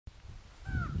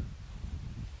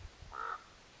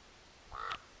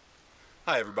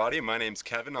Hi everybody, my name's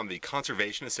Kevin. I'm the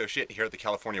Conservation Associate here at the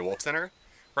California Wolf Center.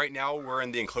 Right now we're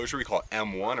in the enclosure we call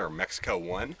M1 or Mexico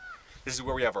 1. This is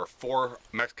where we have our 4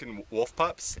 Mexican wolf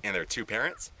pups and their 2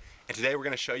 parents. And today we're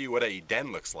going to show you what a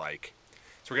den looks like.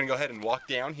 So we're going to go ahead and walk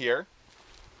down here.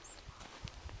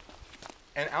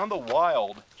 And out in the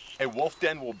wild, a wolf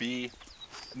den will be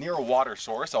near a water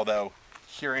source, although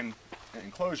here in the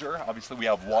enclosure, obviously we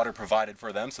have water provided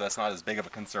for them, so that's not as big of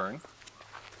a concern.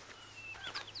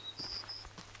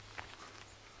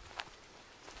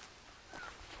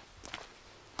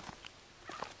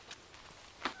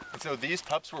 And so these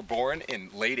pups were born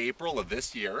in late April of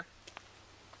this year.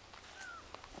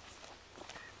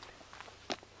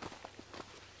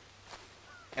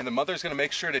 And the mother's going to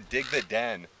make sure to dig the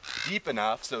den deep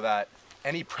enough so that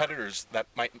any predators that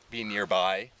might be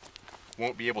nearby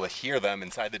won't be able to hear them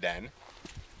inside the den.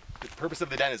 The purpose of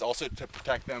the den is also to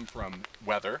protect them from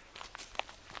weather.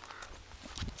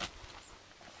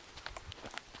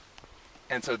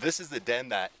 And so this is the den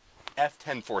that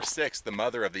F1046, the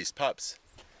mother of these pups,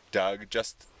 dug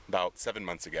just about 7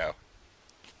 months ago.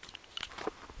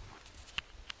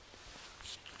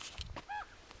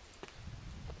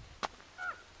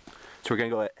 So we're going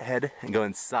to go ahead and go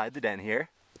inside the den here.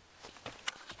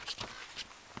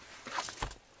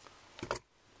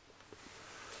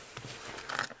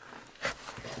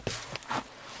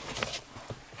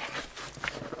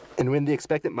 And when the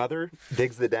expectant mother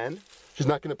digs the den, she's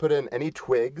not going to put in any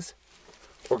twigs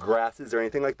or grasses or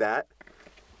anything like that.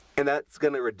 And that's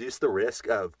going to reduce the risk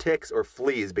of ticks or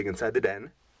fleas being inside the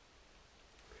den.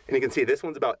 And you can see this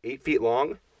one's about 8 feet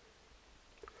long.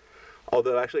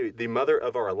 Although actually the mother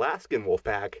of our Alaskan wolf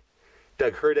pack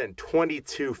dug her den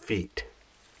 22 feet.